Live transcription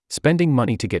Spending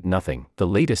money to get nothing, the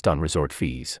latest on resort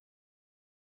fees.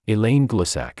 Elaine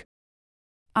Glusak.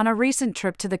 On a recent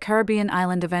trip to the Caribbean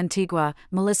island of Antigua,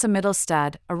 Melissa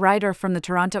Mittelstad, a writer from the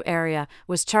Toronto area,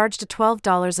 was charged a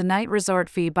 $12 a night resort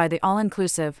fee by the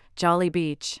all-inclusive Jolly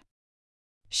Beach.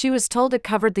 She was told it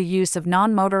covered the use of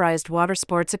non-motorized water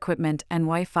sports equipment and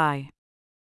Wi-Fi.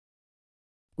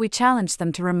 We challenged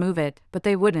them to remove it, but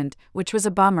they wouldn't, which was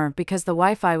a bummer because the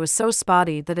Wi-Fi was so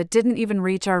spotty that it didn't even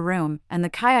reach our room, and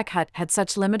the kayak hut had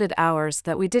such limited hours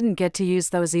that we didn't get to use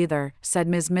those either, said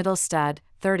Ms. Mittelstad,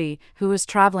 30, who was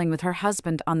traveling with her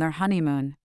husband on their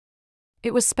honeymoon.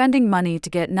 It was spending money to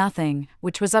get nothing,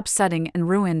 which was upsetting and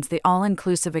ruined the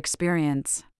all-inclusive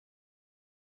experience.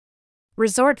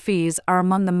 Resort fees are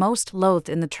among the most loathed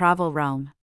in the travel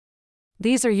realm.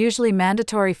 These are usually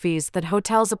mandatory fees that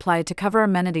hotels apply to cover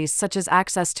amenities such as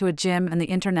access to a gym and the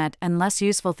internet and less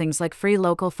useful things like free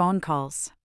local phone calls.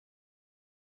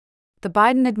 The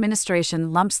Biden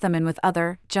administration lumps them in with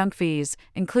other, junk fees,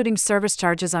 including service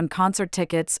charges on concert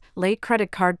tickets, late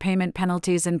credit card payment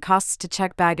penalties and costs to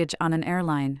check baggage on an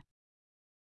airline.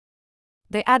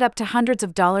 They add up to hundreds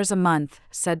of dollars a month,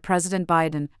 said President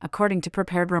Biden, according to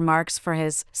prepared remarks for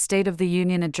his State of the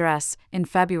Union address in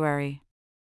February.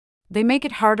 They make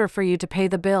it harder for you to pay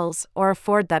the bills or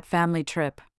afford that family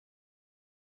trip.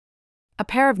 A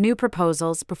pair of new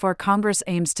proposals before Congress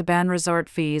aims to ban resort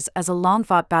fees as a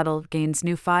long-fought battle gains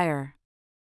new fire.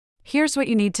 Here's what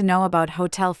you need to know about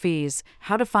hotel fees,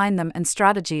 how to find them and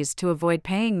strategies to avoid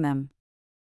paying them.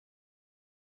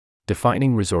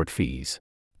 Defining resort fees.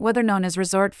 Whether known as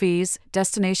resort fees,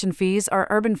 destination fees, or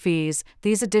urban fees,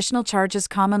 these additional charges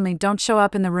commonly don't show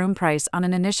up in the room price on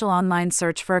an initial online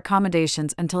search for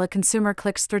accommodations until a consumer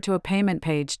clicks through to a payment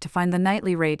page to find the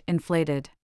nightly rate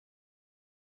inflated.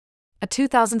 A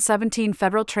 2017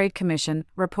 Federal Trade Commission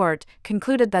report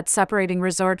concluded that separating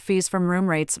resort fees from room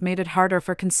rates made it harder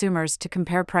for consumers to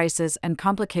compare prices and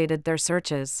complicated their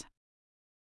searches.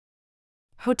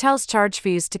 Hotels charge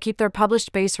fees to keep their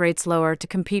published base rates lower to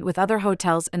compete with other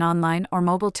hotels in online or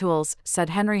mobile tools,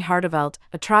 said Henry Hardevelt,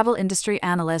 a travel industry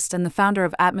analyst and the founder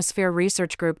of Atmosphere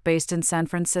Research Group based in San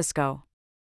Francisco.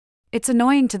 It's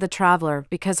annoying to the traveler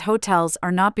because hotels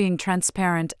are not being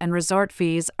transparent and resort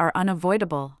fees are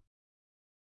unavoidable.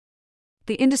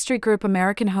 The industry group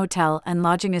American Hotel and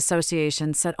Lodging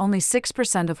Association said only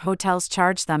 6% of hotels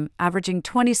charge them, averaging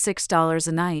 $26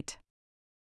 a night.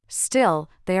 Still,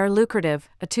 they are lucrative.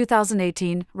 A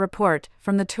 2018 report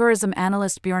from the tourism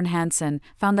analyst Bjorn Hansen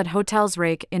found that hotels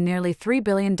rake in nearly $3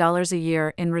 billion a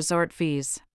year in resort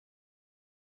fees.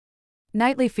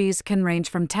 Nightly fees can range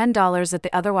from $10 at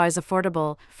the otherwise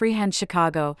affordable Freehand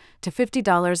Chicago to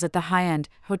 $50 at the high-end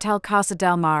Hotel Casa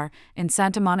del Mar in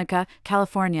Santa Monica,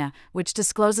 California, which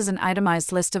discloses an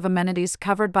itemized list of amenities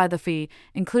covered by the fee,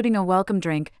 including a welcome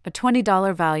drink, a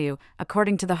 $20 value,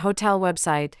 according to the hotel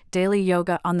website, daily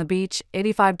yoga on the beach,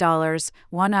 $85,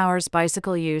 1 hour's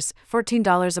bicycle use,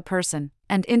 $14 a person,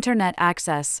 and internet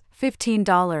access,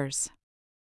 $15.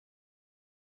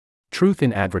 Truth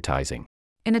in advertising.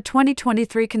 In a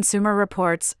 2023 Consumer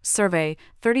Reports survey,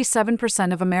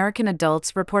 37% of American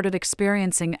adults reported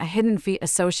experiencing a hidden fee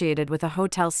associated with a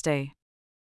hotel stay.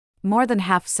 More than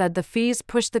half said the fees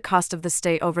pushed the cost of the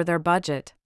stay over their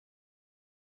budget.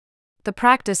 The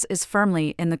practice is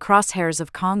firmly in the crosshairs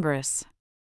of Congress.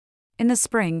 In the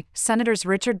spring, Senators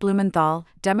Richard Blumenthal,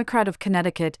 Democrat of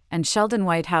Connecticut, and Sheldon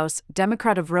Whitehouse,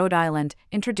 Democrat of Rhode Island,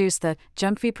 introduced the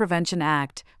Junk Fee Prevention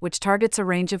Act, which targets a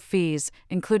range of fees,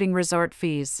 including resort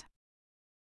fees.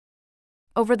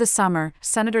 Over the summer,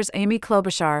 Senators Amy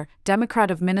Klobuchar,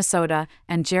 Democrat of Minnesota,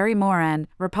 and Jerry Moran,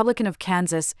 Republican of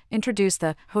Kansas, introduced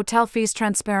the Hotel Fees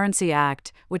Transparency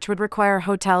Act, which would require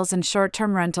hotels and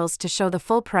short-term rentals to show the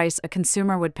full price a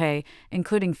consumer would pay,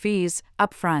 including fees,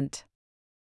 upfront.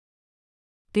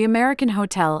 The American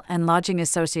Hotel and Lodging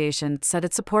Association said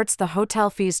it supports the Hotel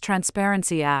Fees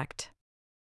Transparency Act.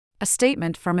 A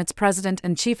statement from its president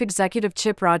and chief executive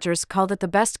Chip Rogers called it the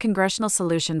best congressional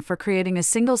solution for creating a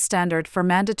single standard for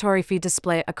mandatory fee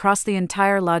display across the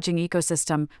entire lodging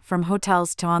ecosystem, from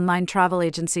hotels to online travel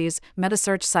agencies,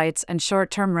 metasearch sites, and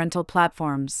short-term rental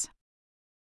platforms.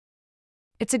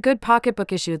 It's a good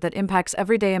pocketbook issue that impacts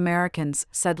everyday Americans,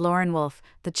 said Lauren Wolf,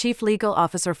 the chief legal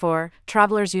officer for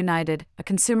Travelers United, a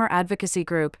consumer advocacy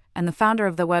group, and the founder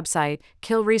of the website,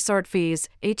 Kill Resort Fees,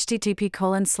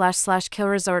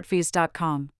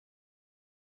 http://killresortfees.com.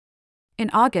 In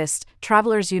August,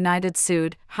 Travelers United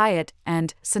sued Hyatt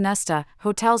and Sonesta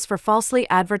hotels for falsely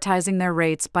advertising their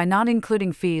rates by not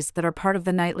including fees that are part of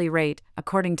the nightly rate,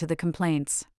 according to the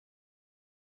complaints.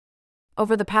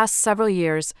 Over the past several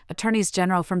years, attorneys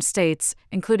general from states,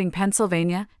 including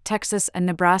Pennsylvania, Texas, and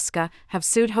Nebraska, have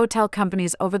sued hotel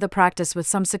companies over the practice with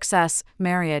some success.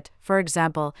 Marriott, for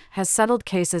example, has settled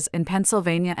cases in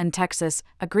Pennsylvania and Texas,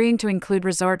 agreeing to include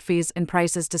resort fees in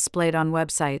prices displayed on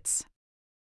websites.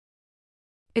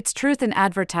 "It's truth in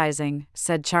advertising,"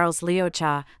 said Charles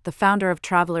Leocha, the founder of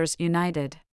Travelers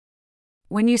United.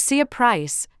 "When you see a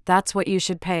price, that's what you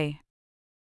should pay."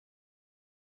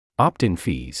 Opt-in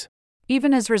fees.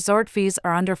 Even as resort fees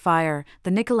are under fire,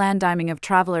 the nickel-and-diming of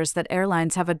travelers that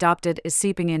airlines have adopted is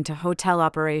seeping into hotel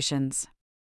operations.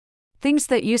 Things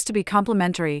that used to be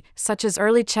complimentary, such as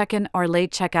early check-in or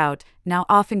late check-out, now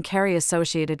often carry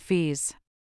associated fees.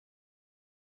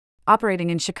 Operating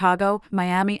in Chicago,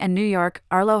 Miami, and New York,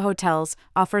 Arlo Hotels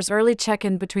offers early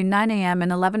check-in between 9 a.m.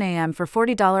 and 11 a.m. for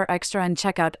 $40 extra and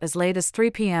check-out as late as 3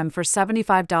 p.m. for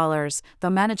 $75, though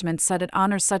management said it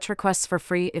honors such requests for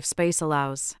free if space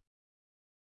allows.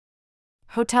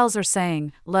 Hotels are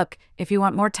saying, "Look, if you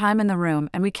want more time in the room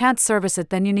and we can't service it,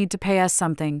 then you need to pay us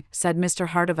something," said Mr.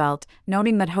 Hartevelt,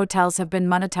 noting that hotels have been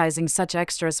monetizing such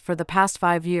extras for the past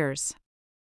 5 years.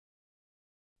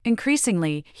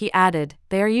 Increasingly, he added,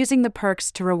 they are using the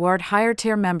perks to reward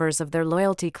higher-tier members of their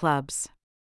loyalty clubs.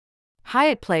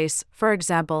 Hyatt Place, for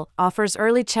example, offers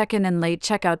early check-in and late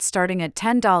check-out starting at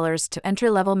 $10 to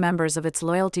entry-level members of its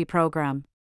loyalty program.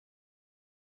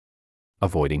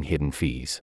 Avoiding hidden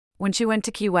fees. When she went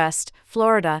to Key West,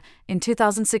 Florida, in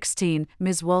 2016,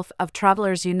 Ms. Wolf of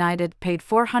Travelers United paid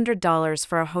 $400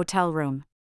 for a hotel room.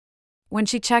 When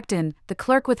she checked in, the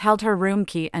clerk withheld her room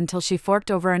key until she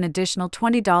forked over an additional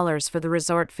 $20 for the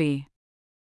resort fee.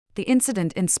 The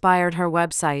incident inspired her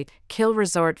website, Kill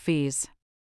Resort Fees.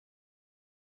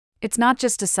 "It's not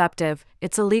just deceptive,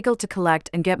 it's illegal to collect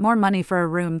and get more money for a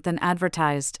room than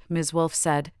advertised," Ms. Wolf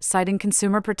said, citing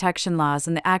consumer protection laws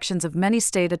and the actions of many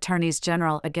state attorneys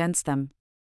general against them.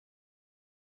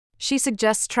 She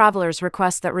suggests travelers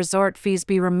request that resort fees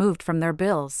be removed from their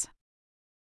bills.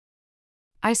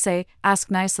 "I say, ask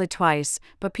nicely twice,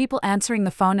 but people answering the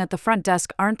phone at the front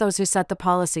desk aren't those who set the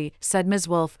policy," said Ms.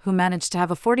 Wolf, who managed to have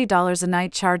a $40 a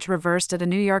night charge reversed at a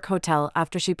New York hotel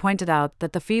after she pointed out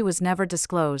that the fee was never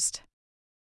disclosed.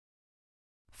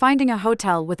 Finding a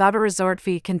hotel without a resort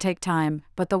fee can take time,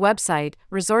 but the website,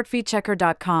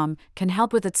 resortfeechecker.com, can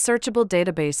help with its searchable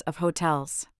database of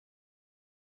hotels.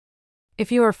 If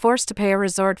you are forced to pay a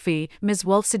resort fee, Ms.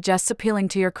 Wolf suggests appealing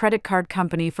to your credit card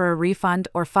company for a refund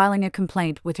or filing a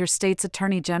complaint with your state's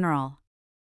attorney general.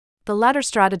 The latter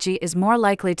strategy is more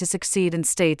likely to succeed in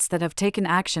states that have taken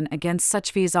action against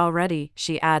such fees already,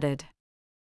 she added.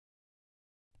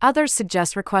 Others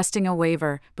suggest requesting a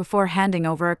waiver before handing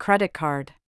over a credit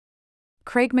card.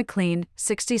 Craig McLean,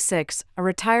 66, a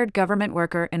retired government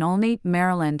worker in Olney,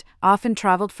 Maryland, often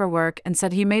traveled for work and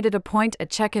said he made it a point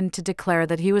at check-in to declare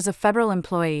that he was a federal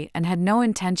employee and had no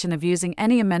intention of using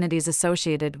any amenities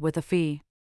associated with a fee.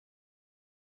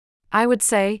 "I would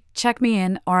say, check me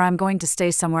in or I'm going to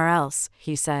stay somewhere else,"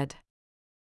 he said.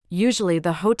 Usually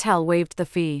the hotel waived the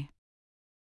fee.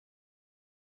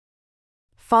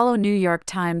 Follow New York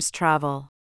Times Travel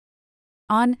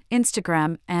on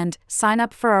Instagram and sign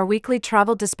up for our weekly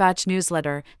Travel Dispatch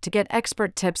newsletter to get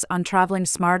expert tips on traveling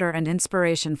smarter and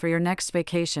inspiration for your next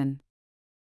vacation.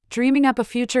 Dreaming up a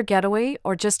future getaway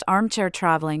or just armchair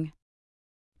traveling?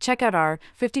 Check out our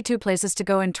 52 places to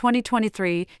go in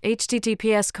 2023,